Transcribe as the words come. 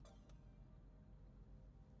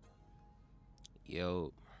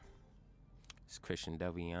Yo, it's Christian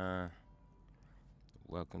Devion.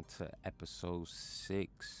 Welcome to episode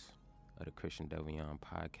 6 of the Christian Devion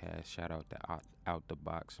podcast. Shout out to Out the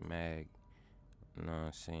Box Mag. You know what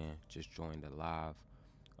I'm saying? Just joined the live.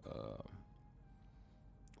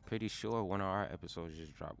 Pretty sure one of our episodes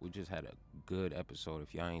just dropped. We just had a good episode.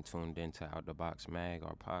 If y'all ain't tuned into Out the Box Mag,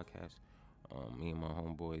 our podcast, me and my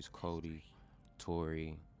homeboys Cody,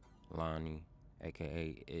 Tori, Lonnie,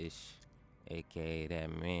 aka Ish, aka that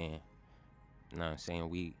man. You know what I'm saying?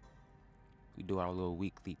 We do our little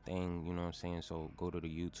weekly thing, you know what I'm saying? So go to the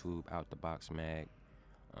YouTube Out the Box Mag,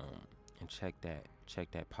 and check that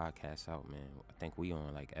podcast out, man. I think we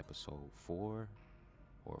on like episode 4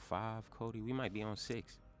 or 5, Cody. We might be on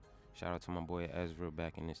 6. Shout out to my boy Ezra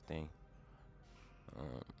back in this thing.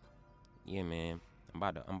 Yeah, man. I'm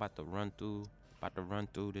about to run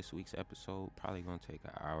through this week's episode. Probably gonna take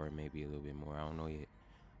an hour, maybe a little bit more. I don't know yet.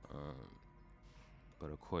 But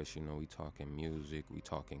of course, you know, we talking music, we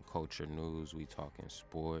talking culture news, we talking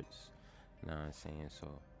sports. You know what I'm saying? So,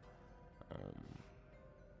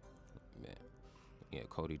 yeah,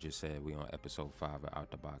 Cody just said we on episode 5 of Out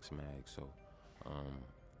the Box Mag. So,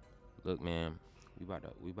 look, man, we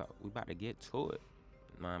about to get to it.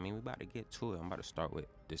 Know what I mean? We about to get to it. I'm about to start with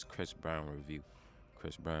this Chris Brown review.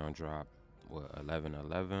 Chris Brown dropped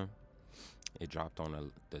 11/11. It dropped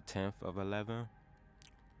on the 10th of 11.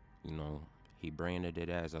 You know, he branded it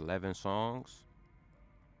as 11 songs.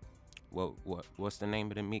 What's the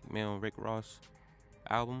name of the Meek Mill Rick Ross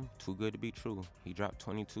album? Too Good to Be True. He dropped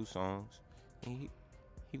 22 songs. And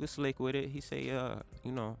he was slick with it. He say,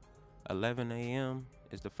 11 a.m.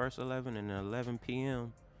 is the first 11, and then 11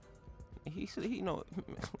 p.m. He said,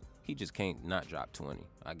 he just can't not drop 20.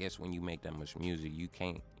 I guess when you make that much music, you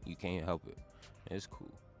can't help it. It's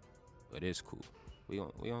cool, but it's cool. We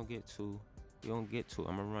don't get to. I'm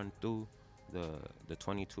gonna run through the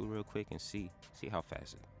 22 real quick and see how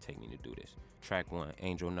fast it take me to do this. Track 1,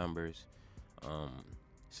 Angel Numbers, /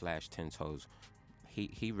 10 Toes.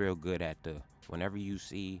 He real good at whenever you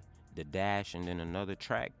see the dash and then another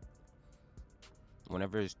track,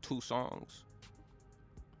 whenever it's 2 songs,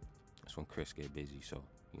 that's when Chris get busy. So,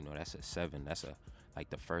 you know, that's a 7. That's like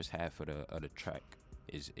the first half of the track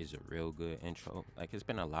is a real good intro. Like, it's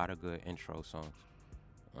been a lot of good intro songs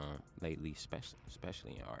lately,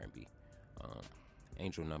 especially in R&B.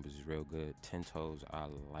 Angel Numbers is real good. 10 Toes I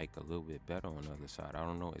like a little bit better on the other side. I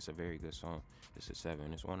don't know. It's a very good song. It's a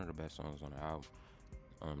 7. It's one of the best songs on the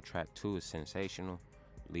album. Track 2 is Sensational,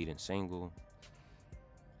 leading single.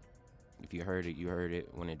 If you heard it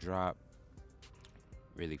when it dropped.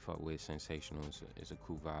 Really fuck with Sensational. It's a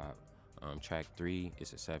cool vibe. Track 3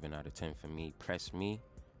 is a 7 out of 10 for me. Press Me,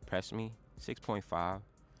 6.5.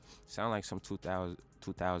 Sound like some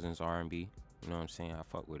 2000s R&B. You know what I'm saying? I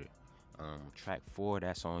fuck with it. Track 4,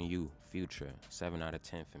 That's On You, Future, 7 out of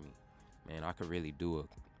 10 for me. Man, I could really do a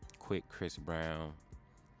quick Chris Brown,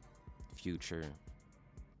 Future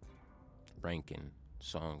ranking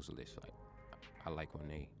songs list. Like, I like when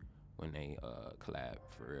they collab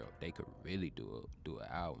for real. They could really do an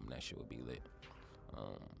album. That shit would be lit.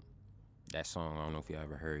 That song, I don't know if you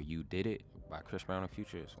ever heard You Did It by Chris Brown and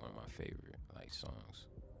Future. It's one of my favorite songs.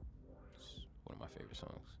 It's one of my favorite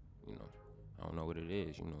songs. You know, I don't know what it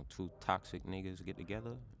is. You know, 2 toxic niggas get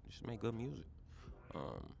together, just make good music.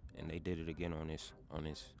 And they did it again on this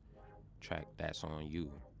track, That's On You.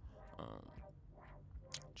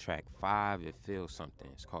 Track 5, it Feels Something.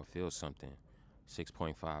 It's called Feel Something.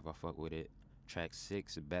 6.5. I fuck with it. Track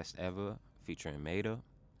 6, Best Ever, featuring Maida.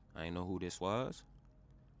 I ain't know who this was.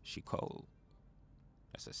 She cold.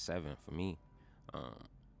 That's a 7 for me.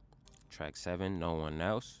 Track 7, No One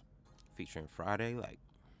Else, featuring Friday. Like,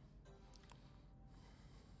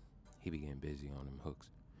 he be getting busy on them hooks.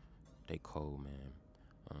 They cold, man.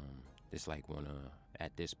 This like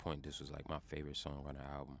at this point, this was like my favorite song on the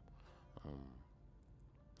album.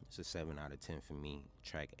 It's a 7 out of 10 for me.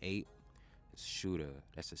 Track 8 is Shooter.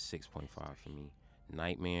 That's a 6.5 for me.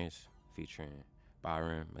 Nightmares, featuring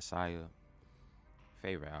Byron Messiah.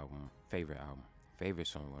 Favorite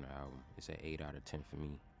song on the album. It's an 8 out of 10 for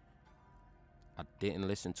me. I didn't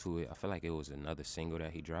listen to it. I feel like it was another single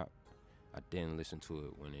that he dropped. I didn't listen to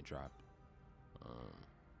it when it dropped.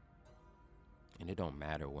 And it don't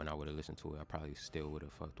matter when I would have listened to it. I probably still would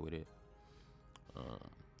have fucked with it.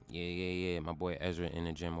 Yeah. My boy Ezra in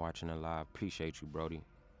the gym watching it live. Appreciate you, Brody.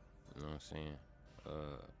 You know what I'm saying?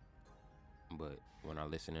 But when I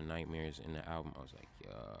listened to Nightmares in the album, I was like,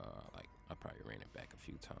 yeah, I probably ran it back a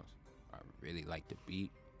few times. I really like the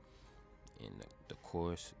beat, and the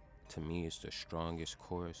chorus. To me, it's the strongest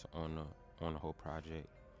chorus on the whole project.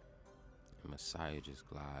 And Messiah just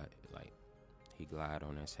glide, like, he glide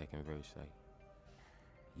on that second verse like,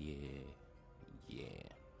 yeah, yeah.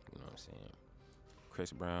 You know what I'm saying?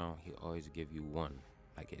 Chris Brown, he always give you one,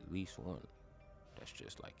 like at least one. That's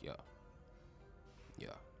just like, yeah.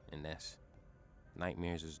 And that's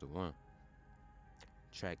Nightmares is the one.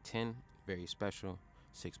 Track 10, very special,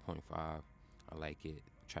 6.5. I like it.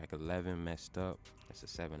 Track 11, Messed Up. That's a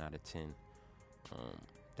 7 out of 10.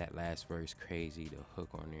 That last verse, crazy. The hook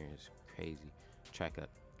on there is crazy. Track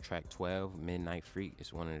 12, Midnight Freak.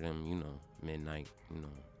 It's one of them, midnight,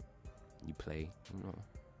 you play,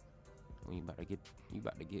 when you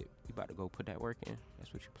about to go put that work in.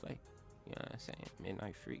 That's what you play. You know what I'm saying?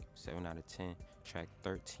 Midnight Freak, 7 out of 10. Track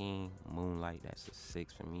 13, Moonlight. That's a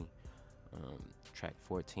 6 for me. Track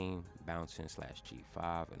 14, Bouncing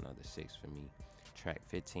 /G5, another 6 for me. Track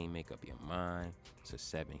 15, Make Up Your Mind. It's a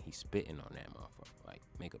 7. He's spitting on that motherfucker. Like,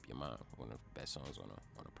 Make Up Your Mind, one of the best songs on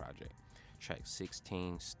a project. Track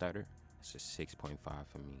 16, Stutter. It's a 6.5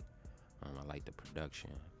 for me. I like the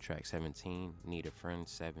production. Track 17, Need a Friend,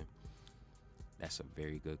 7. That's a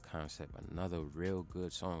very good concept. Another real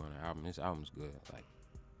good song on the album. This album's good. Like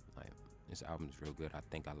this album's real good. I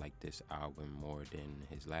think I like this album more than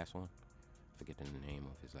his last one. Forget the name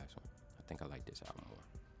of his last one. I think I like this album more.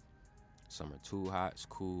 Summer Too Hot's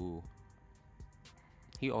cool.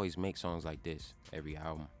 He always makes songs like this every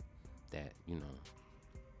album that,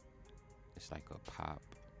 it's like a pop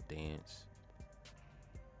dance.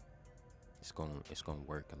 It's gonna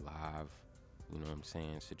work live, you know what I'm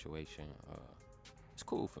saying, situation. It's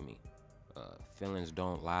cool for me. Feelings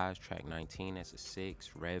Don't Lie, track 19, that's a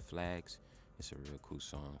 6. Red Flags, it's a real cool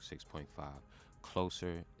song, 6.5.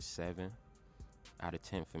 Closer, 7 out of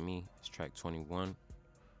 10 for me. It's track 21,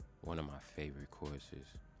 one of my favorite choruses.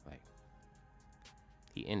 Like,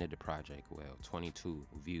 he ended the project well, 22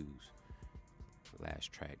 views.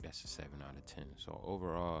 Last track, that's a 7 out of 10. So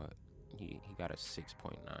overall, he got a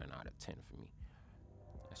 6.9 out of 10 for me.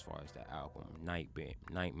 As far as the album,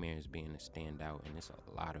 Nightmares being a standout, and there's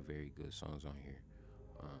a lot of very good songs on here.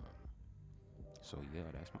 So yeah,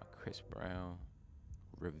 that's my Chris Brown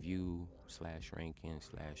review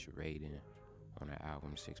 /ranking/rating on the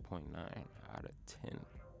album. 6.9 out of 10.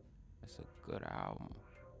 That's a good album.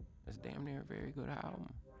 That's damn near a very good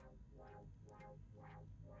album.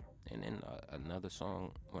 And then another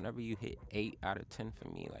song, whenever you hit 8 out of 10 for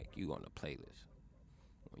me, like, you on the playlist.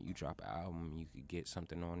 When you drop an album, you could get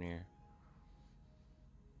something on there.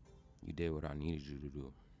 You did what I needed you to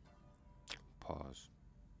do. Pause.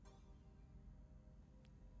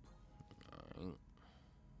 Alright.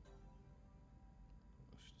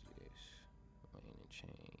 What's this? Wayne and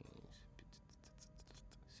Chains.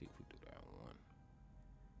 See if we do that one.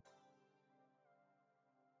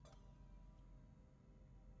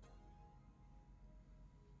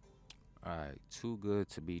 Alright, Too Good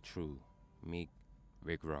to Be True. Meek,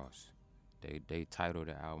 Rick Ross. They titled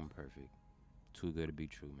the album perfect. Too Good to Be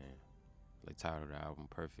True, man. They titled the album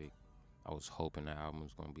perfect. I was hoping the album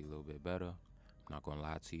was gonna be a little bit better. I'm not gonna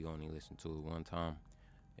lie to you, only listened to it one time.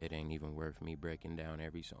 It ain't even worth me breaking down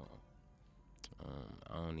every song.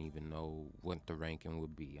 I don't even know what the ranking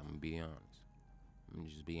would be. I'm gonna be honest. I'm gonna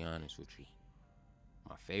just be honest with you.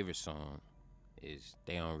 My favorite song is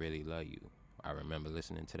They Don't Really Love You. I remember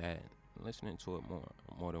listening to that, listening to it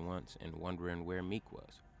more than once, and wondering where Meek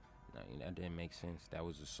was. Now, that didn't make sense. That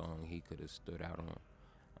was a song he could have stood out on.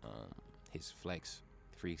 His flex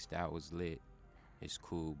freestyle was lit. It's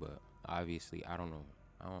cool, but obviously, I don't know.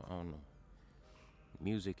 I don't know.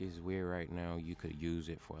 Music is weird right now. You could use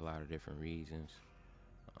it for a lot of different reasons.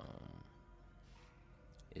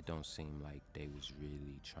 It don't seem like they was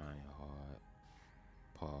really trying hard.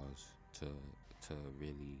 Pause to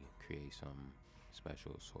really create something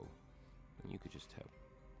special. So you could just tell.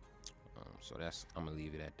 So I'm gonna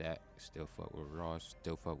leave it at that. Still fuck with Ross.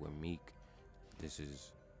 Still fuck with Meek. This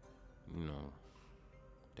is,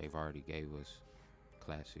 they've already gave us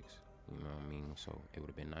classics. You know what I mean? So it would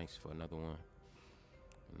have been nice for another one.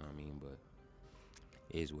 You know what I mean? But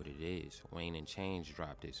it is what it is. Wayne and Chains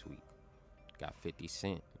dropped this week. Got 50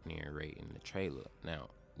 Cent narrating the trailer. Now,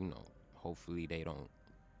 hopefully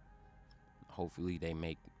they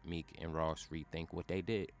make Meek and Ross rethink what they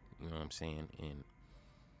did. You know what I'm saying? And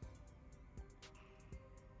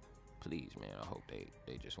please, man, I hope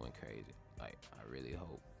they just went crazy. Like, I really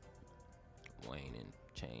hope Wayne and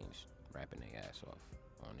Chains rapping their ass off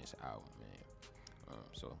on this album, man.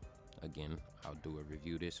 So, again, I'll do a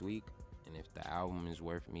review this week. And if the album is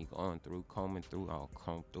worth me combing through, I'll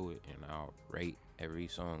comb through it and I'll rate every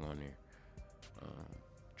song on there.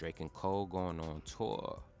 Drake and Cole going on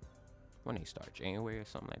tour. When they start, January or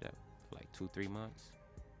something like that, for like 2-3 months.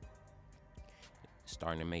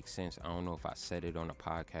 starting to make sense. I don't know if I said it on a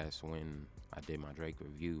podcast when I did my Drake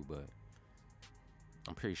review, but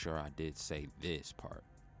I'm pretty sure I did say this part.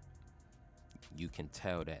 You can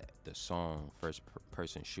tell that the song First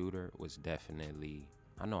Person Shooter was definitely,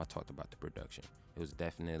 I know I talked about the production. It was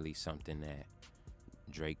definitely something that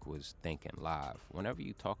Drake was thinking live. Whenever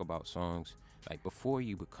you talk about songs, like before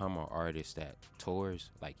you become an artist that tours,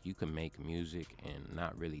 like you can make music and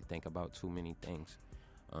not really think about too many things.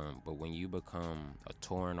 But when you become a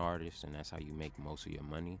touring artist and that's how you make most of your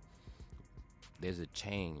money, there's a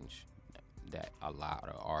change that a lot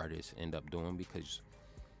of artists end up doing, because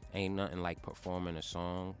ain't nothing like performing a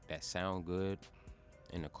song that sound good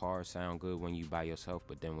in the car, sound good when you by yourself,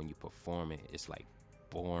 but then when you perform it, it's like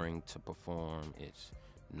boring to perform. It's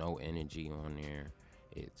no energy on there.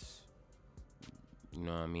 It's, you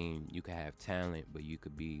know what I mean? You could have talent, but you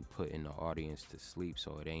could be putting the audience to sleep,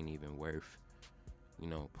 so it ain't even worth,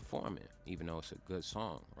 performing, even though it's a good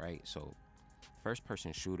song, right? So First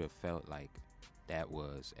Person Shooter felt like that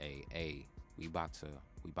was we about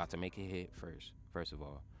to make a hit first of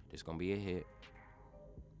all. It's gonna be a hit.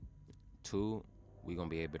 2, we gonna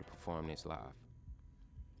be able to perform this live.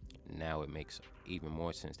 Now it makes even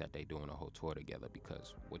more sense that they doing a whole tour together,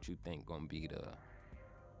 because what you think gonna be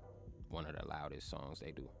one of the loudest songs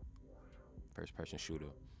they do? First Person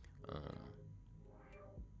Shooter. I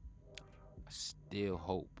still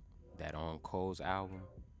hope that on Cole's album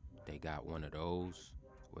they got one of those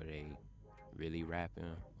where they really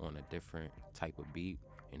rapping on a different type of beat,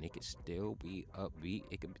 and it could still be upbeat.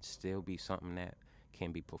 It could still be something that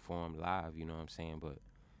can be performed live, you know what I'm saying? But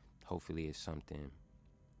hopefully it's something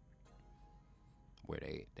where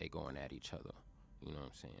they going at each other, you know what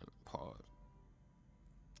I'm saying? Pause.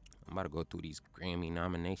 I'm about to go through these Grammy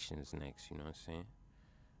nominations next, you know what I'm saying?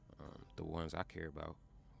 The ones I care about,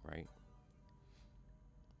 right?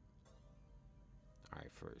 All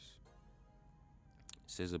right, first.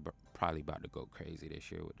 SZA probably about to go crazy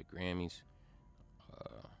this year with the Grammys.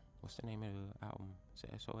 What's the name of the album? Is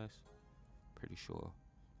it SOS? Pretty sure.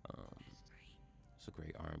 It's a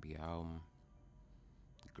great R&B album.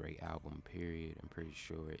 Great album, period. I'm pretty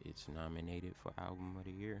sure it's nominated for Album of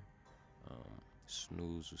the Year.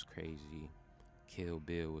 Snooze was crazy. Kill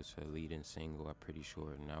Bill was her leading single, I'm pretty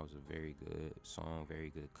sure, and that was a very good song, very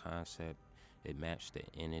good concept. It matched the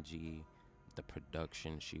energy, the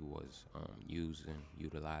production she was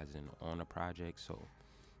utilizing on the project. So,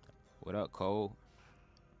 what up, Cole?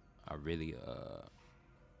 I really,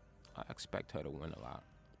 I expect her to win a lot,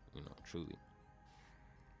 truly.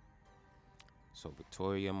 So,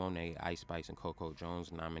 Victoria Monet, Ice Spice, and Coco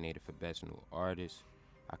Jones nominated for Best New Artist.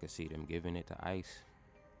 I could see them giving it to Ice.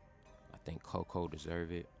 I think Coco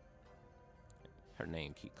deserve it. Her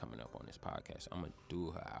name keep coming up on this podcast. I'm going to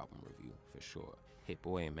do her album review for sure. Hit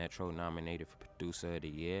Boy and Metro nominated for Producer of the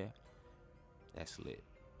Year. That's lit,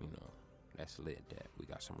 That's lit that we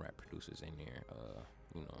got some rap producers in there.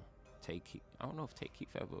 Tay Keith. I don't know if Tay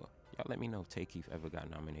Keith ever... Y'all let me know if Tay Keith ever got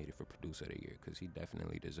nominated for Producer of the Year, because he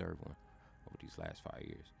definitely deserved one over these last 5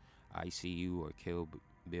 years. ICU or Kill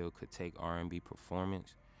Bill could take R&B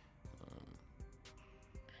performance.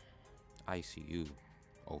 ICU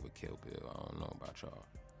over Kill Bill. I don't know about y'all.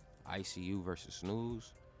 ICU versus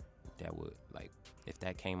Snooze. That would, if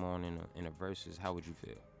that came on in a versus, how would you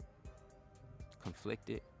feel?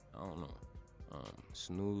 Conflicted? I don't know.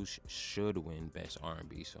 Snooze should win Best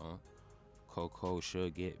R&B Song. Coco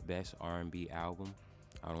should get Best R&B Album.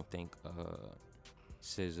 I don't think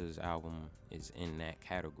SZA's album is in that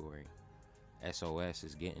category. SOS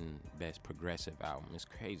is getting Best Progressive Album. It's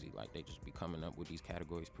crazy. They just be coming up with these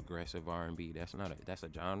categories. Progressive R&B. That's a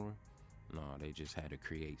genre? No, they just had to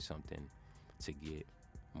create something to get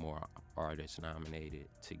more artists nominated,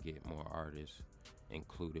 to get more artists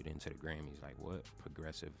included into the Grammys. What?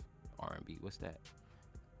 Progressive R&B. What's that?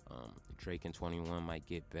 Drake and 21 might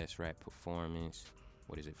get Best Rap Performance.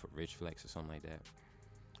 What is it, for Rich Flex or something like that?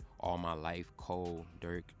 All My Life, Cole,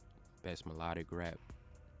 Dirk, Best Melodic Rap.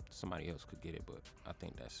 Somebody else could get it, but I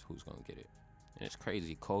think that's who's gonna get it. And it's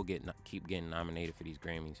crazy. Cole keep getting nominated for these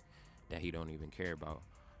Grammys that he don't even care about,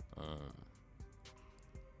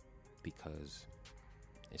 because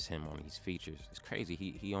it's him on these features. It's crazy.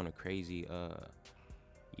 He on a crazy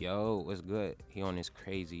yo, what's good? He on this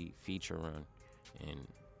crazy feature run, and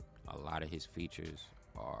a lot of his features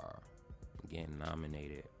are getting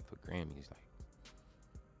nominated for Grammys.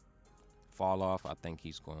 Fall Off, I think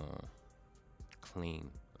he's gonna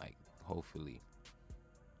clean. Hopefully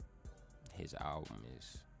his album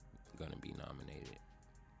is gonna be nominated.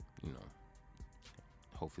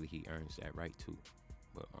 Hopefully he earns that right too.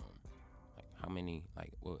 But how many,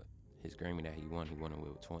 what, his Grammy that he won it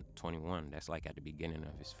with 21. That's like at the beginning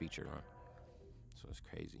of his feature run. So it's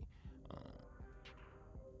crazy.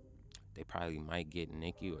 They probably might get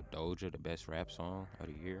Nicki or Doja the best rap song of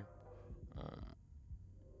the year.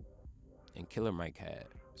 And Killer Mike had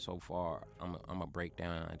so far. I'm a break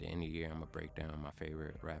down at the end of the year. I'm gonna break down my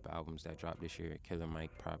favorite rap albums that dropped this year. Killer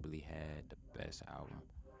Mike probably had the best album,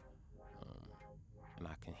 and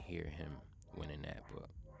I can hear him winning that. But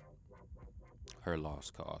Her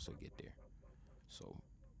Loss could also get there. So,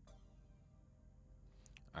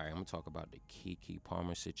 all right, I'm gonna talk about the Keke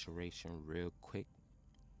Palmer situation real quick,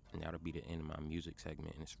 and that'll be the end of my music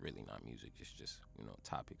segment. And it's really not music; it's just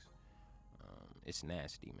topics. It's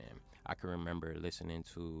nasty, man. I can remember listening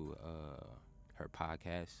to her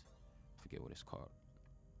podcast. I forget what it's called.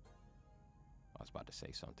 I was about to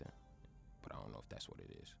say something, but I don't know if that's what it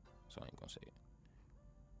is, so I ain't gonna say it.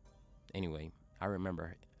 Anyway, I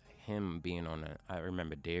remember him being on I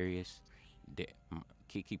remember Darius.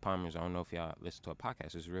 Keke Palmer's, I don't know if y'all listen to a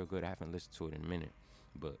podcast. It's real good. I haven't listened to it in a minute,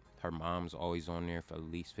 but her mom's always on there for at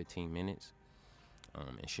least 15 minutes.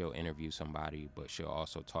 And she'll interview somebody, but she'll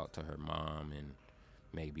also talk to her mom and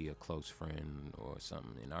maybe a close friend or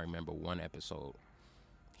something. And I remember one episode,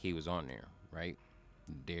 he was on there, right?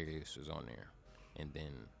 Darius was on there, and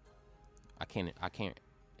then I can't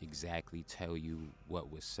exactly tell you what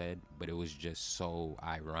was said, but it was just so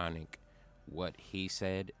ironic what he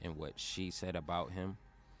said and what she said about him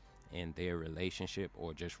and their relationship,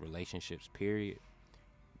 or just relationships, period.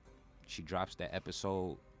 She drops that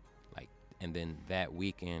episode, and then that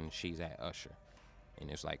weekend she's at Usher, and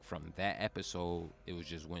it's like from that episode it was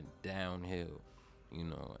just went downhill,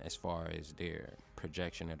 as far as their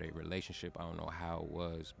projection of their relationship. I don't know how it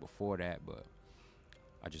was before that, but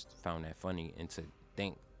I just found that funny. And to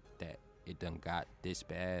think that it done got this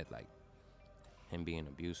bad, like him being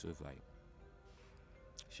abusive, like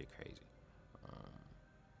shit crazy.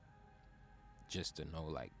 Just to know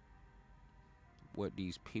like what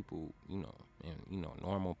these people, and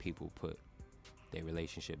normal people put their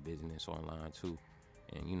relationship business online too.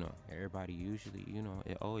 And everybody usually,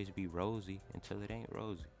 it always be rosy until it ain't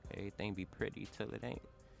rosy. Everything be pretty till it ain't.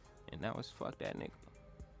 And that was fuck that nigga.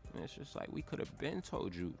 And it's just like, we could have been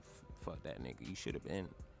told you fuck that nigga. You should have been.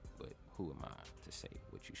 But who am I to say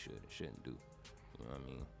what you should or shouldn't do? You know what I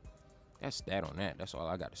mean? That's that on that. That's all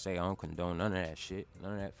I got to say. I don't condone none of that shit.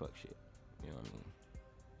 None of that fuck shit. You know what I mean?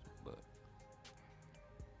 But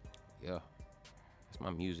yeah, that's my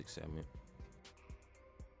music segment.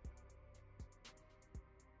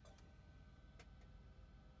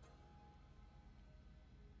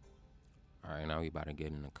 All right, now we about to get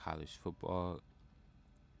into college football.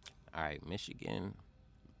 All right, Michigan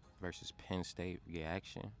versus Penn State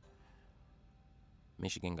reaction.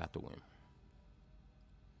 Michigan got the win.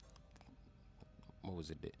 What was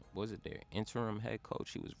it? Their interim head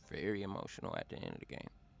coach? He was very emotional at the end of the game.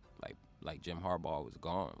 Like Jim Harbaugh was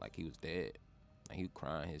gone. Like he was dead. Like he was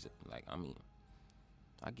crying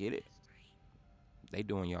I get it. They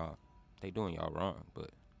doing y'all wrong,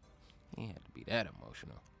 but he ain't had to be that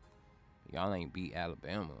emotional. Y'all ain't beat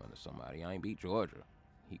Alabama or somebody. Y'all ain't beat Georgia.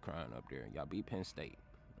 He crying up there. Y'all beat Penn State.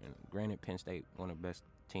 And granted, Penn State, one of the best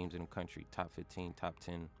teams in the country, top 15, top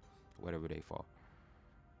 10, whatever they fall.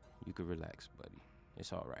 You could relax, buddy.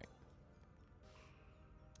 It's all right.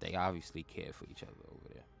 They obviously care for each other over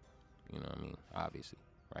there. You know what I mean? Obviously,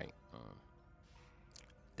 right?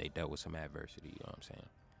 They dealt with some adversity, you know what I'm saying,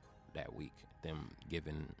 that week. Them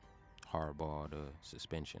giving Harbaugh the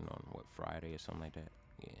suspension on, Friday or something like that?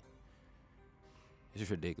 Yeah. It's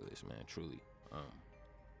ridiculous, man, truly.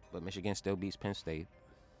 But Michigan still beats Penn State,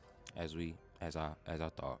 as I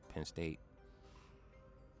thought. Penn State,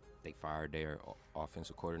 they fired their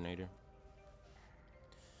offensive coordinator.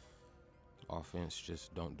 Offense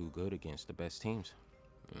just don't do good against the best teams.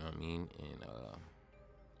 You know what I mean? And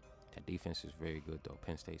that defense is very good, though.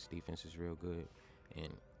 Penn State's defense is real good.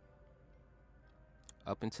 And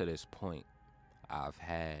up until this point, I've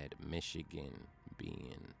had Michigan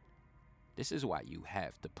being... This is why you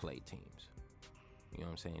have to play teams. You know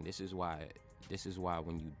what I'm saying? This is why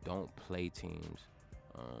when you don't play teams,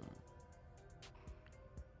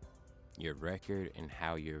 your record and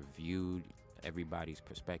how you're viewed, everybody's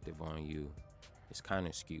perspective on you is kind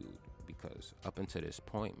of skewed. Because up until this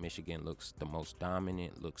point, Michigan looks the most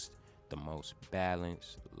dominant, looks the most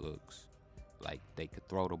balanced, looks like they could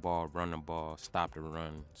throw the ball, run the ball, stop the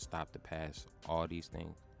run, stop the pass, all these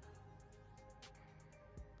things.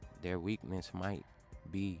 Their weakness might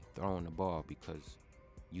be throwing the ball, because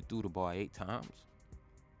you threw the ball 8 times.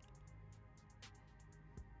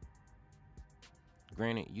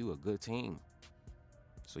 Granted, you a good team,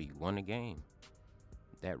 so you won the game.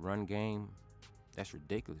 that run game, that's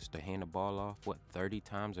ridiculous. To hand the ball off, 30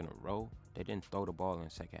 times in a row? They didn't throw the ball in the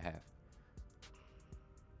second half.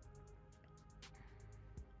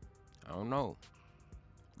 I don't know.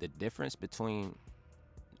 The difference between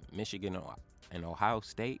Michigan and Ohio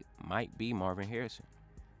State might be Marvin Harrison.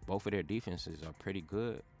 Both of their defenses are pretty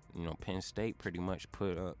good. Penn State pretty much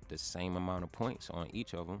put up the same amount of points on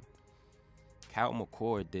each of them. Cal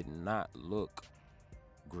McCord did not look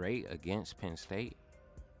great against Penn State.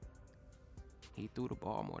 He threw the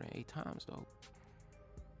ball more than 8 times, though.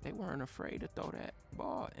 They weren't afraid to throw that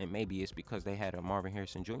ball. And maybe it's because they had a Marvin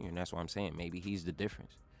Harrison Jr., and that's what I'm saying. Maybe he's the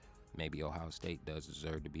difference. Maybe Ohio State does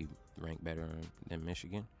deserve to be ranked better than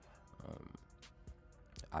Michigan.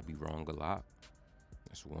 I'd be wrong a lot.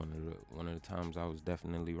 That's one of the times I was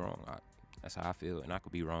definitely wrong. That's how I feel, and I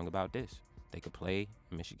could be wrong about this. They could play,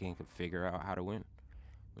 Michigan could figure out how to win.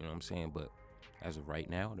 You know what I'm saying? But as of right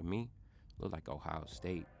now, to me, look like Ohio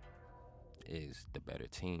State is the better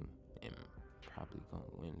team and probably gonna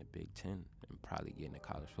win the Big Ten and probably get in the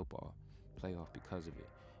college football playoff because of it.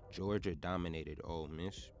 Georgia dominated Ole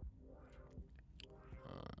Miss.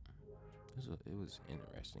 It was an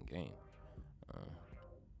interesting game.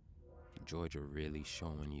 Georgia really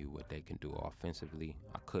showing you what they can do offensively.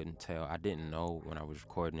 I couldn't tell. I didn't know when I was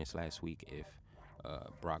recording this last week if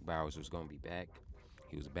Brock Bowers was going to be back.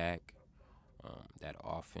 He was back. That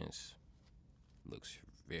offense looks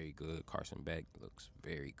very good. Carson Beck looks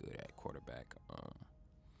very good at quarterback.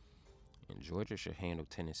 And Georgia should handle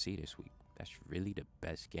Tennessee this week. That's really the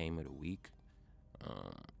best game of the week.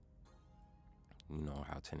 You know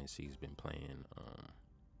how Tennessee's been playing.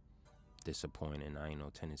 Disappointing. I ain't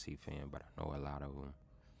no Tennessee fan, but I know a lot of them.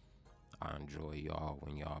 I enjoy y'all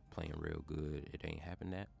when y'all playing real good. It ain't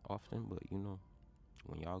happen that often, but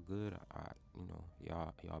when y'all good,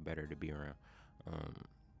 y'all better to be around.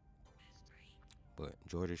 But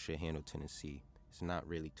Georgia should handle Tennessee. It's not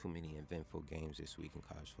really too many eventful games this week in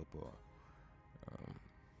college football.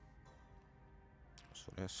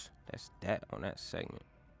 So that's that on that segment.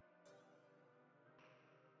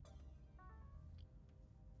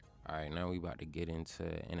 All right, now we about to get into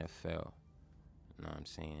NFL. You know what I'm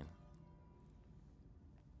saying?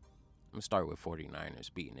 I'm going to start with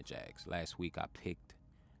 49ers beating the Jags. Last week I picked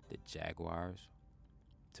the Jaguars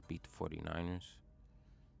to beat the 49ers.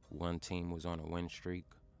 One team was on a win streak.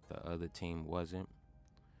 The other team wasn't.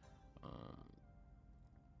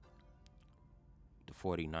 The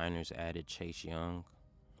 49ers added Chase Young.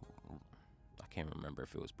 I can't remember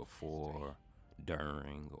if it was before,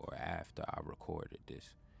 during, or after I recorded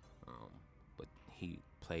this. But he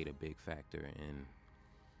played a big factor in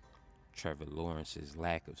Trevor Lawrence's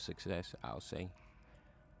lack of success, I'll say.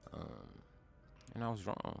 And I was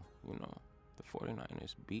wrong. The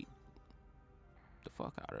 49ers beat the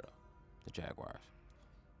fuck out of the Jaguars.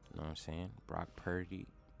 You know what I'm saying? Brock Purdy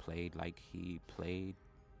played like he played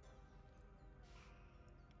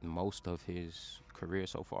most of his career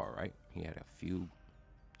so far, right? He had a few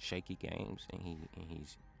shaky games, and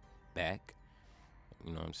he's back.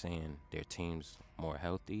 You know what I'm saying? Their team's more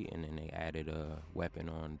healthy, and then they added a weapon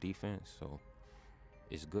on defense, so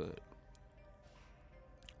it's good.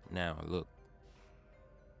 Now, look.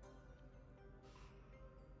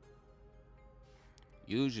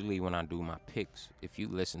 Usually when I do my picks, if you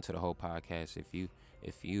listen to the whole podcast, if you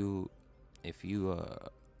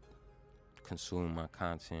consume my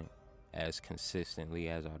content as consistently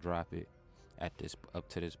as I drop it up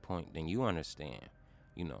to this point, then you understand,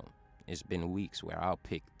 it's been weeks where I'll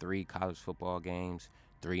pick 3 college football games,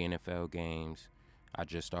 3 NFL games. I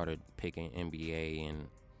just started picking NBA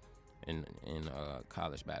and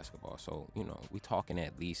college basketball. So, we talking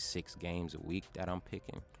at least 6 games a week that I'm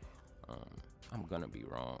picking. I'm going to be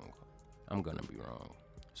wrong.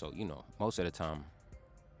 So, most of the time,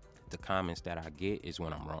 the comments that I get is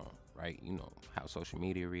when I'm wrong, right? How social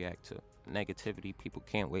media react to negativity. People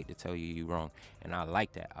can't wait to tell you you're wrong. And I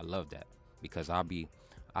like that. I love that. Because I'll be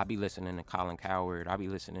listening to Colin Cowherd. I'll be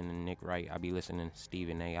listening to Nick Wright. I'll be listening to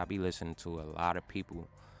Stephen A. I'll be listening to a lot of people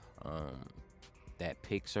that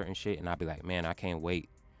pick certain shit. And I'll be like, man, I can't wait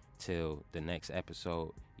till the next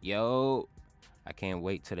episode. I can't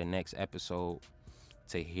wait till the next episode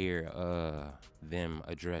to hear them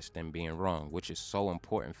address them being wrong, which is so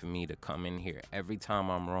important for me to come in here. Every time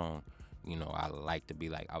I'm wrong, I like to be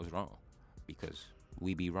like, I was wrong, because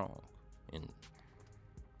we be wrong. And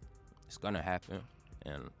it's going to happen.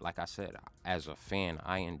 And like I said, as a fan,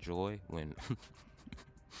 I enjoy when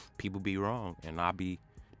people be wrong and I be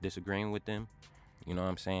disagreeing with them. You know what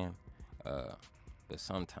I'm saying? But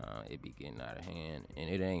sometimes it be getting out of hand, and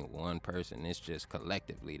it ain't one person. It's just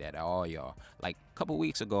collectively that all y'all. Like a couple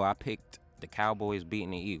weeks ago, I picked the Cowboys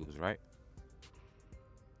beating the Eagles, right?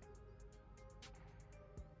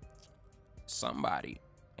 Somebody,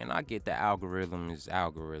 and I get the algorithm is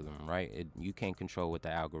algorithm, right? You can't control what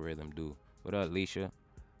the algorithm do. What up, Alicia?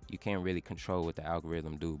 You can't really control what the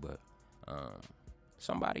algorithm do, but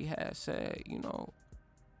somebody has said,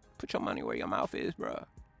 put your money where your mouth is, bruh.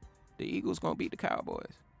 The Eagles gonna beat the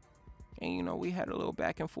Cowboys. And, we had a little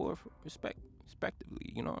back and forth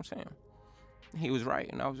respectively, you know what I'm saying? He was right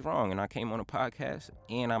and I was wrong. And I came on a podcast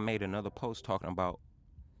and I made another post talking about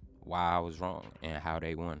why I was wrong and how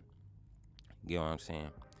they won. You know what I'm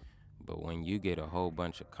saying? But when you get a whole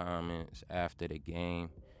bunch of comments after the game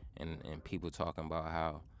and people talking about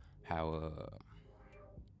how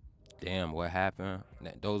damn, what happened?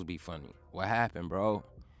 Those be funny. What happened, bro?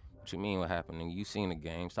 What you mean what happened? And you seen the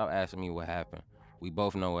game. Stop asking me what happened. We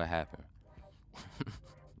both know what happened.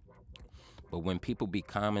 But when people be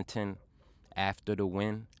commenting after the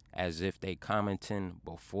win as if they commenting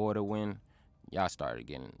before the win, y'all started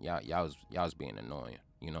getting y'all was being annoying.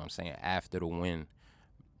 You know what I'm saying? After the win,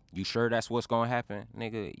 you sure that's what's gonna happen,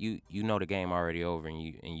 nigga? You know the game already over, and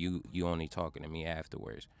you only talking to me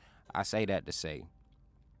afterwards. I say that to say,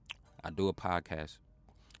 I do a podcast.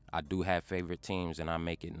 I do have favorite teams, and I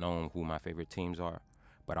make it known who my favorite teams are.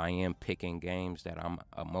 But I am picking games that I'm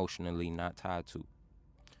emotionally not tied to.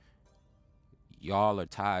 Y'all are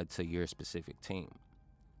tied to your specific team,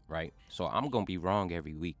 right? So I'm gonna be wrong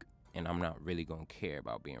every week, and I'm not really gonna care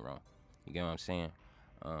about being wrong. You get what I'm saying?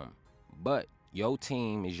 But your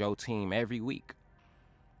team is your team every week.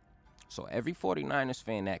 So every 49ers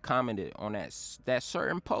fan that commented on that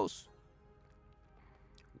certain post,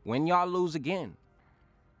 when y'all lose again,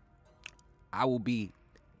 I will be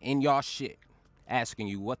in y'all shit asking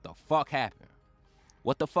you what the fuck happened.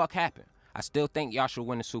 What the fuck happened? I still think y'all should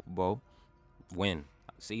win the Super Bowl. Win.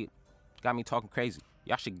 See, got me talking crazy.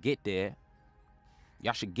 Y'all should get there.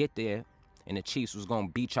 And the Chiefs was gonna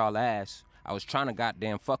beat y'all ass. I was trying to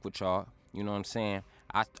goddamn fuck with y'all. You know what I'm saying?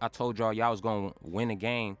 I told y'all was gonna win a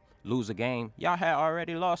game, lose a game. Y'all had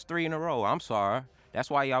already lost 3 in a row. I'm sorry. That's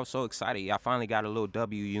why y'all was so excited. Y'all finally got a little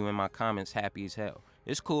W. You in my comments happy as hell.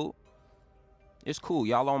 It's cool.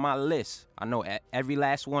 Y'all on my list. I know every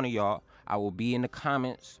last one of y'all. I will be in the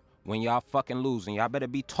comments when y'all fucking losing. Y'all better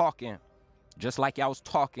be talking just like y'all was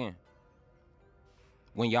talking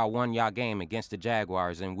when y'all won y'all game against the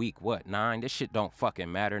Jaguars in week 9? This shit don't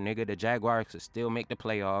fucking matter, nigga. The Jaguars could still make the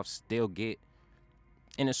playoffs, still get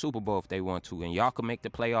in the Super Bowl if they want to, and y'all could make the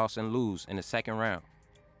playoffs and lose in the second round.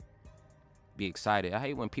 Be excited. I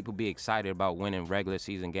hate when people be excited about winning regular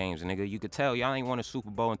season games, nigga. You could tell y'all ain't won a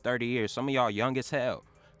Super Bowl in 30 years. Some of y'all young as hell,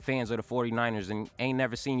 fans of the 49ers, and ain't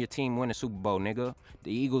never seen your team win a Super Bowl, nigga.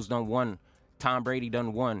 The Eagles done won. Tom Brady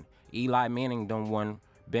done won. Eli Manning done won.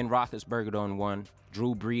 Ben Roethlisberger done won.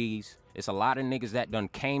 Drew Brees. It's a lot of niggas that done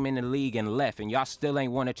came in the league and left, and y'all still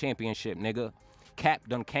ain't won a championship, nigga. Cap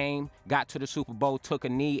done came, got to the Super Bowl, took a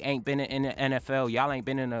knee, ain't been in the NFL. Y'all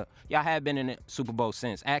have been in the Super Bowl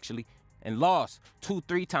since, actually, and lost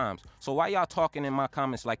 2-3 times. So why y'all talking in my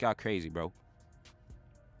comments like y'all crazy, bro?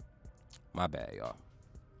 My bad, y'all.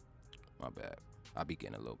 My bad. I be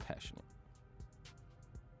getting a little passionate.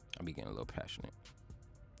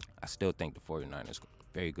 I still think the 49ers,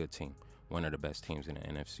 very good team. One of the best teams in the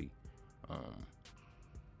NFC.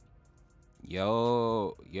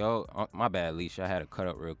 My bad, Alicia. I had to cut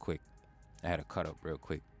up real quick.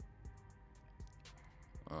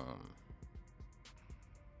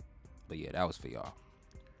 But yeah, that was for y'all.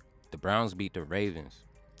 The Browns beat the Ravens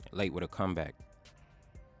late with a comeback.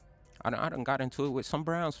 I done got into it with some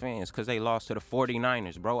Browns fans because they lost to the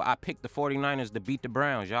 49ers, bro. I picked the 49ers to beat the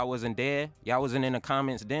Browns. Y'all wasn't there. Y'all wasn't in the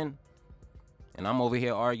comments then. And I'm over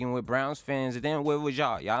here arguing with Browns fans. And then where was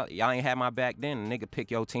y'all? Y'all ain't had my back then. A nigga pick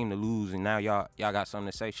your team to lose, and now y'all got something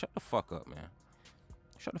to say. Shut the fuck up, man.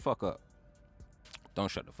 Shut the fuck up. Don't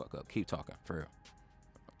shut the fuck up. Keep talking, for real.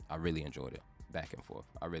 I really enjoyed it. Back and forth.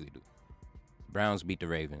 I really do. Browns beat the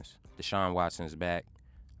Ravens. Deshaun Watson's back.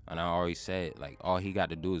 And I already said, like, all he got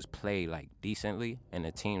to do is play, like, decently, and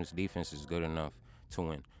the team's defense is good enough to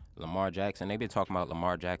win. Lamar Jackson, they've been talking about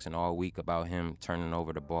Lamar Jackson all week about him turning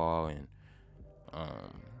over the ball and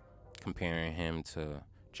comparing him to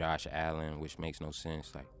Josh Allen, which makes no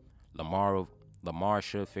sense. Like, Lamar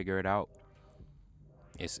should figure it out.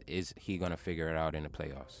 Is he going to figure it out in the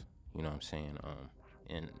playoffs? You know what I'm saying?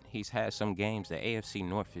 And he's had some games. The AFC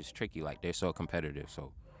North is tricky. Like, they're so competitive,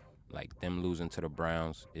 so like, them losing to the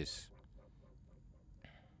Browns it's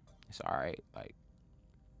all right. Like,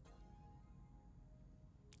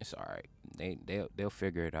 it's all right. They'll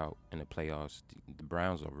figure it out in the playoffs. The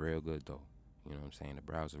Browns are real good, though. You know what I'm saying? The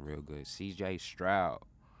Browns are real good. CJ Stroud.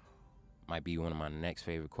 Might be one of my next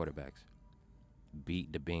favorite quarterbacks.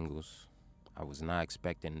 Beat the Bengals. I was not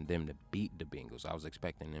expecting them to beat the Bengals. I was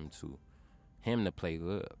expecting him to play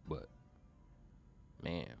good, but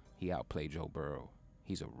man, he outplayed Joe Burrow.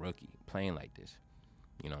 He's a rookie playing like this.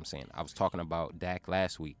 You know what I'm saying? I was talking about Dak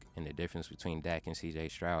last week and the difference between Dak and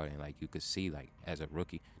CJ Stroud, and like you could see, like as a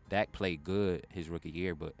rookie, Dak played good his rookie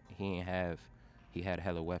year, but he had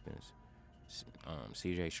hella weapons.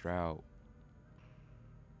 CJ Stroud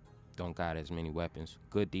don't got as many weapons.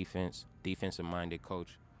 Good defense, defensive minded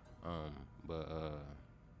coach, but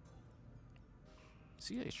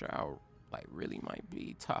CJ Stroud like really might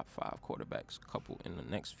be top 5 quarterbacks couple in the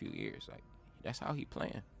next few years. Like that's how he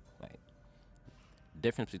playing. Like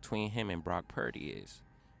difference between him and Brock Purdy is,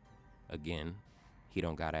 again, he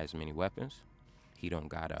don't got as many weapons. He don't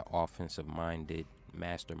got an offensive-minded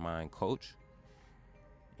mastermind coach,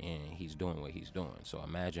 and he's doing what he's doing. So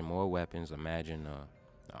imagine more weapons. Imagine,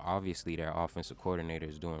 obviously, their offensive coordinator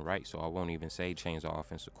is doing right. So I won't even say change the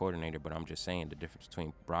offensive coordinator, but I'm just saying the difference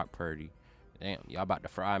between Brock Purdy. Damn, y'all about to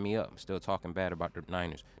fry me up. I'm still talking bad about the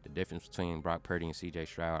Niners. The difference between Brock Purdy and C.J.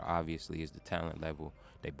 Stroud, obviously, is the talent level.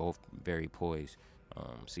 They both very poised.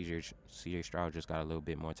 C.J. Stroud just got a little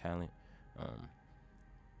bit more talent.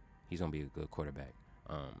 He's going to be a good quarterback.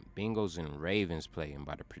 Bengals and Ravens play. I'm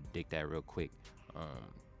about to predict that real quick.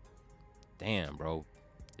 Damn, bro.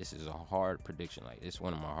 This is a hard prediction. Like, it's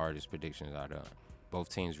one of my hardest predictions I've done. Both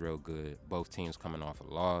teams real good. Both teams coming off a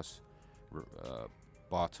loss.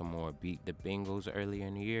 Baltimore beat the Bengals earlier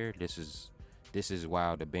in the year. This is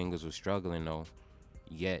while the Bengals were struggling, though.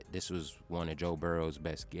 Yet, this was one of Joe Burrow's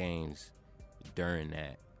best games during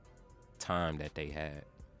that time that they had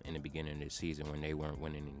in the beginning of the season when they weren't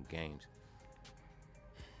winning any games.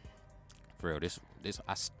 For real, this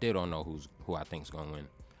I still don't know who I think's gonna win,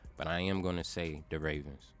 but I am gonna say the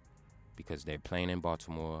Ravens because they're playing in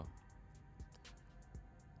Baltimore.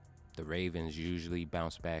 The Ravens usually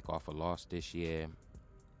bounce back off a loss this year.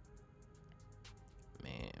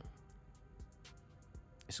 Man,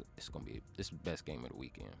 it's gonna be the best game of the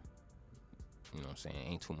weekend. You know what I'm saying?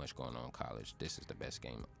 Ain't too much going on in college. This is the best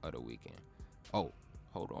game of the weekend. Oh,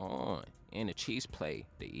 hold on. And the Chiefs play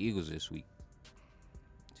the Eagles this week.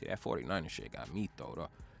 See, that 49er shit got me throwed off.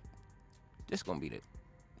 This gonna be the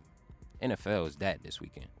NFL is that this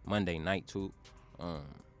weekend. Monday night too.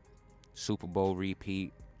 Super Bowl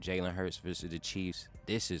repeat. Jalen Hurts versus the Chiefs.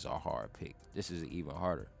 This is a hard pick. This is even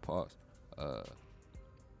harder. Pause.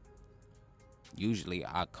 Usually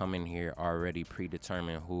I come in here already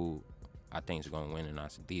predetermined who I think is gonna win, and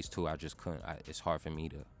these two I just couldn't. It's hard for me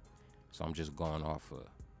to, so I'm just going off of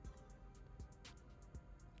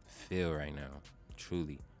feel right now.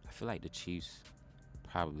 Truly, I feel like the Chiefs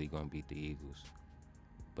probably gonna beat the Eagles,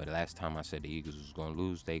 but last time I said the Eagles was gonna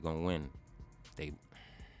lose, they gonna win.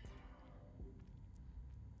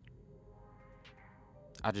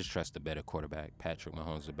 I just trust the better quarterback. Patrick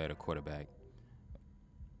Mahomes, the better quarterback.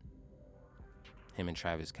 Him and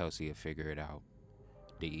Travis Kelce will figure it out.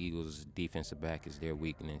 The Eagles' defensive back is their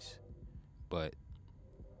weakness, but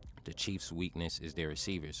the Chiefs' weakness is their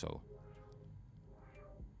receiver, so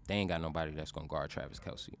they ain't got nobody that's going to guard Travis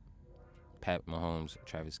Kelce. Pat Mahomes,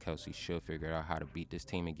 Travis Kelce should figure out how to beat this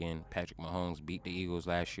team again. Patrick Mahomes beat the Eagles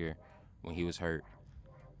last year when he was hurt.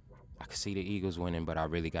 I could see the Eagles winning, but I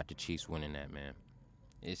really got the Chiefs winning that, man.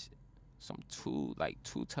 It's two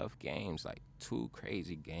tough games, like two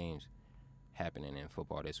crazy games happening in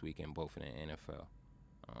football this weekend, both in the NFL.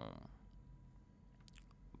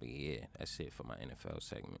 But yeah, that's it for my NFL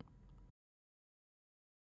segment.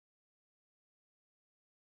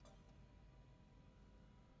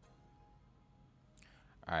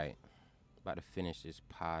 All right, about to finish this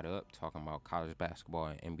pod up talking about college basketball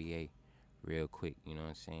and NBA real quick. You know what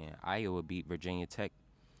I'm saying? Iowa beat Virginia Tech.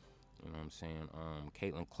 You know what I'm saying?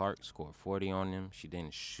 Caitlin Clark scored 40 on them. She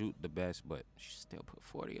didn't shoot the best, but she still put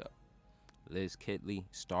 40 up. Liz Kitley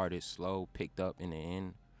started slow, picked up in the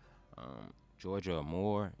end. Georgia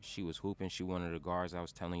Amore, she was hooping. She one of the guards I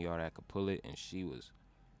was telling y'all that could pull it, and she was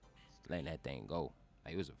letting that thing go.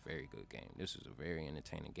 Like, it was a very good game. This was a very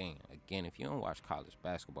entertaining game. Again, if you don't watch college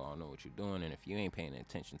basketball, I don't know what you're doing, and if you ain't paying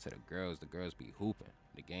attention to the girls be hooping.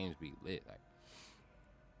 The games be lit. Like,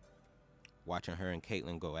 watching her and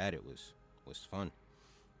Caitlin go at it was fun.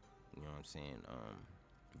 You know what I'm saying?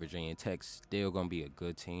 Virginia Tech still gonna be a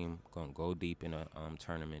good team. Gonna go deep in a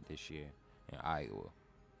tournament this year in Iowa.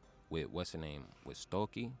 With what's her name? With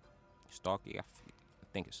Stokey, I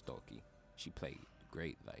think it's Stokey. She played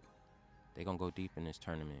great. Like, they gonna go deep in this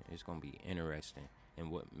tournament. It's gonna be interesting. And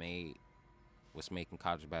what's making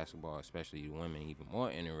college basketball, especially the women, even more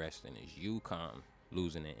interesting is UConn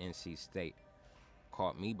losing to NC State.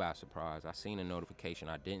 caught me by surprise. I seen a notification.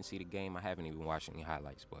 I didn't see the game. I haven't even watched any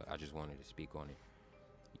highlights, but I just wanted to speak on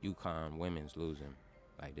it. UConn women's losing.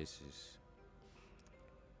 Like, this is,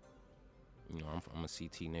 I'm a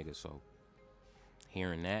CT nigga, so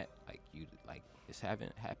hearing that, like this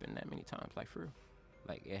haven't happened that many times. Like, for real.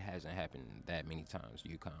 Like, it hasn't happened that many times.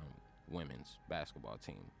 UConn women's basketball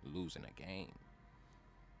team losing a game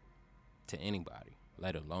to anybody,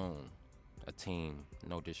 let alone a team.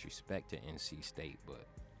 No disrespect to NC State, but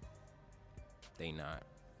they not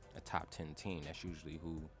a top 10 team. That's usually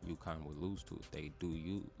who UConn would lose to if they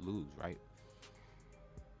do lose, right?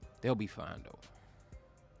 They'll be fine, though.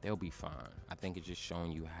 They'll be fine. I think it's just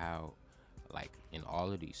showing you how, like, in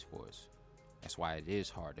all of these sports, that's why it is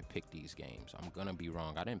hard to pick these games. I'm going to be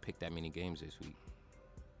wrong. I didn't pick that many games this week.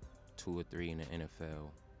 2 or 3 in the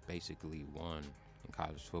NFL, basically 1 in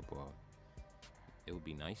college football. It would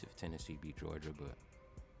be nice if Tennessee beat Georgia, but,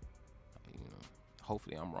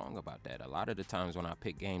 hopefully I'm wrong about that. A lot of the times when I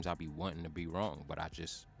pick games, I'll be wanting to be wrong, but I'll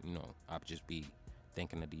just be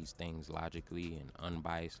thinking of these things logically and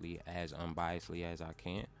unbiasedly as I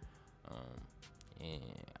can. And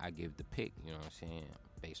I give the pick, you know what I'm saying,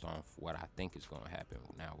 based on what I think is going to happen.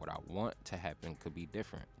 Now, what I want to happen could be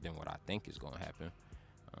different than what I think is going to happen.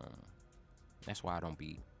 That's why I don't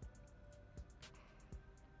be.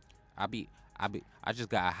 I just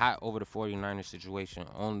got hot over the 49ers situation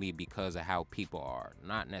only because of how people are,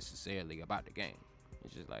 not necessarily about the game.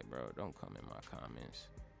 It's just like, bro, don't come in my comments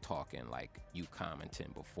talking like you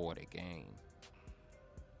commenting before the game.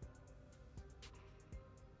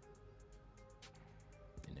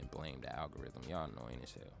 And then blame the algorithm. Y'all annoying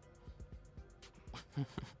as hell.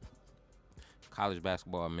 College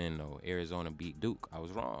basketball men, though. Arizona beat Duke. I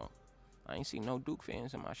was wrong. I ain't seen no Duke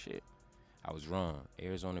fans in my shit. I was wrong.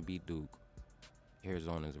 Arizona beat Duke.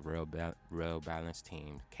 Arizona's a real balanced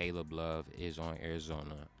team. Caleb Love is on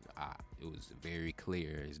Arizona. It was very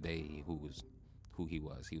clear as day who he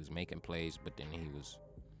was. He was making plays, but then he was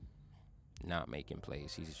not making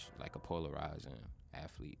plays. He's like a polarizing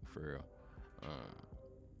athlete, for real.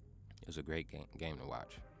 It was a great game to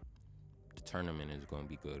watch. The tournament is going to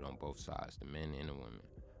be good on both sides, the men and the women.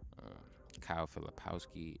 Kyle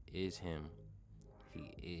Filipowski is him.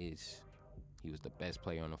 He was the best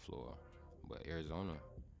player on the floor. But Arizona,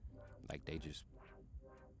 like, they just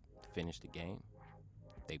finished the game.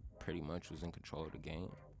 They pretty much was in control of the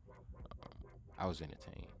game. I was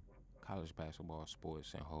entertained. College basketball,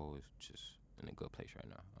 sports, and whole is just in a good place right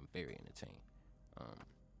now. I'm very entertained. Are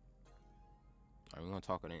we going to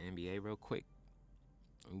talk on the NBA real quick?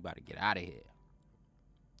 We about to get out of here.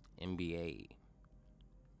 NBA.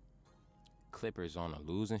 Clippers on a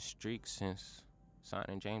losing streak since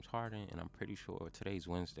signing James Harden, and I'm pretty sure today's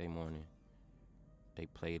Wednesday morning. They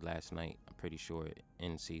played last night, I'm pretty sure,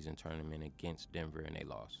 in-season tournament against Denver, and they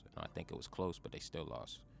lost. I think it was close, but they still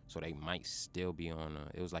lost. So they might still be on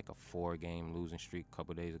it was like a 4-game losing streak a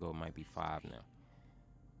couple days ago. It might be 5 now.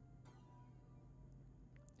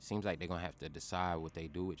 Seems like they're going to have to decide what they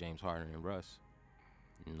do with James Harden and Russ.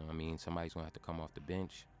 You know what I mean? Somebody's going to have to come off the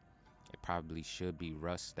bench. It probably should be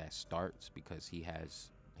Russ that starts because he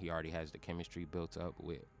already has the chemistry built up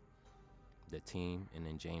with the team, and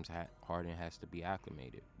then James Harden has to be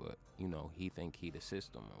acclimated. But, he think he the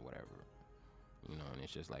system or whatever. And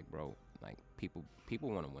it's just like, bro, like, people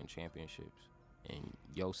want to win championships, and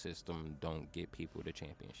your system don't get people to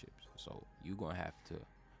championships. So you going to have to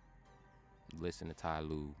listen to Ty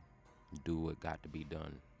Lue, do what got to be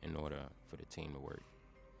done in order for the team to work.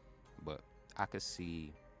 But I could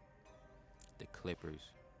see the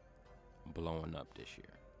Clippers blowing up this year.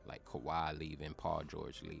 Like Kawhi leaving, Paul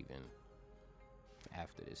George leaving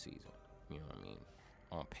after this season. You know what I mean?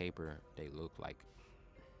 On paper, they look like,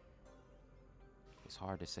 it's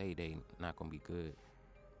hard to say they not going to be good.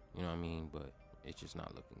 You know what I mean? But it's just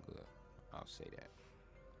not looking good. I'll say that.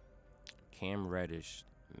 Cam Reddish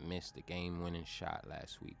missed the game-winning shot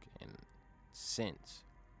last week. And since,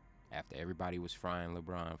 after everybody was frying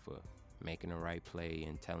LeBron for making the right play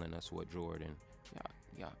and telling us what Jordan,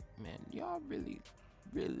 y'all really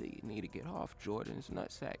need to get off Jordan's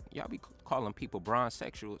nutsack. Y'all be calling people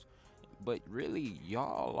bronzesexuals, but really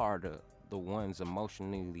y'all are the ones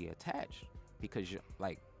emotionally attached because y'all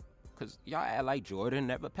act like Jordan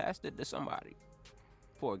never passed it to somebody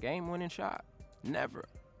for a game-winning shot. Never.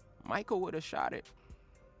 Michael would have shot it.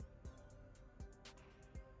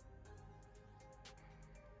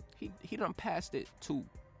 He done passed it to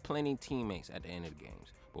plenty teammates at the end of the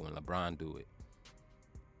games, but when LeBron do it,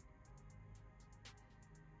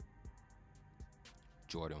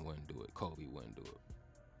 Jordan wouldn't do it. Kobe wouldn't do it.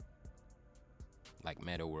 Like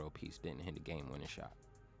Metta World Peace didn't hit the game-winning shot.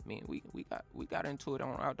 mean, we got into it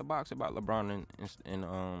on Out the Box about LeBron and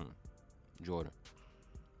Jordan,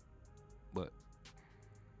 but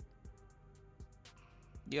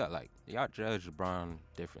yeah, like y'all judge LeBron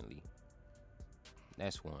differently.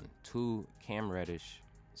 That's one. Two, Cam Reddish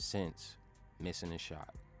since missing a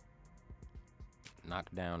shot.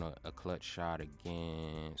 Knocked down a clutch shot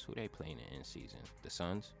against who they playing in season? The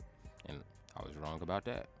Suns. And I was wrong about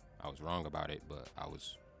that. I was wrong about it, but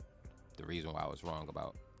the reason why I was wrong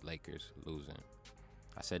about Lakers losing.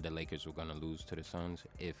 I said the Lakers were gonna lose to the Suns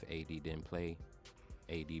if AD didn't play.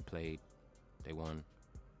 AD played. They won.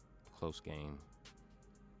 Close game.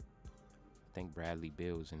 I think Bradley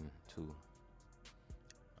Beal's in too.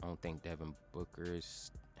 I don't think Devin Booker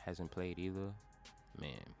hasn't played either.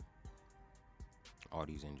 Man, all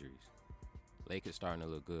these injuries. Lakers starting to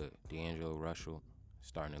look good. D'Angelo Russell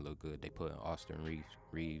starting to look good. They put Austin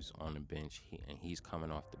Reeves on the bench, and he's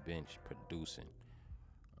coming off the bench producing.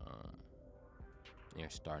 They're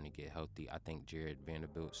starting to get healthy. I think Jared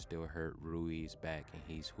Vanderbilt's still hurt. Rui's back, and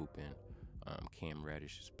he's hooping. Cam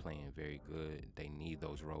Reddish is playing very good. They need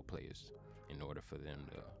those role players in order for them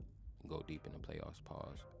to go deep in the playoffs.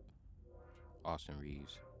 Pause. Austin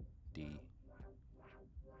Reeves, D,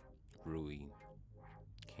 Rui,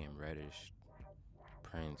 Cam Reddish,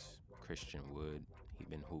 Prince, Christian Wood. He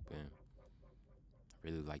been hooping.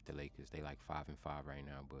 Really like the Lakers. They like 5-5 right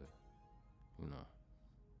now, but you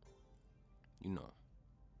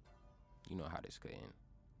know how this could end.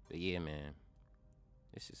 But yeah, man,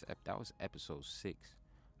 that was episode 6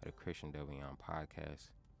 of the Christian Devion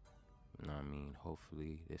podcast. You know what I mean?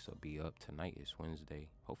 Hopefully this will be up tonight. It's Wednesday.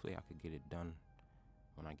 Hopefully I could get it done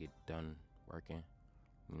when I get done working.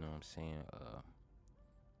 You know what I'm saying?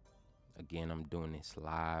 Again, I'm doing this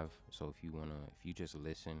live. So if you just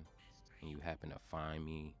listen and you happen to find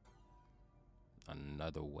me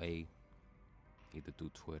another way, either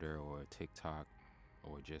through Twitter or TikTok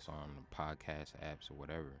or just on the podcast apps or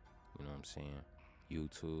whatever, you know what I'm saying?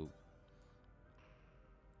 YouTube.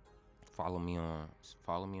 Follow me on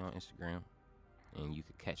Instagram, and you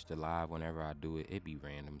could catch the live whenever I do it. It be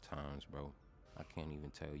random times, bro. I can't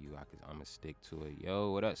even tell you. I'ma stick to it.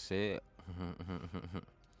 Yo, what up, Sid?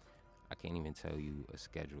 I can't even tell you a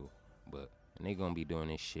schedule, but they gonna be doing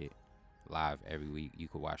this shit live every week. You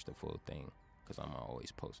could watch the full thing, cause I'ma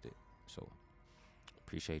always post it. So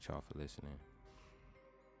appreciate y'all for listening.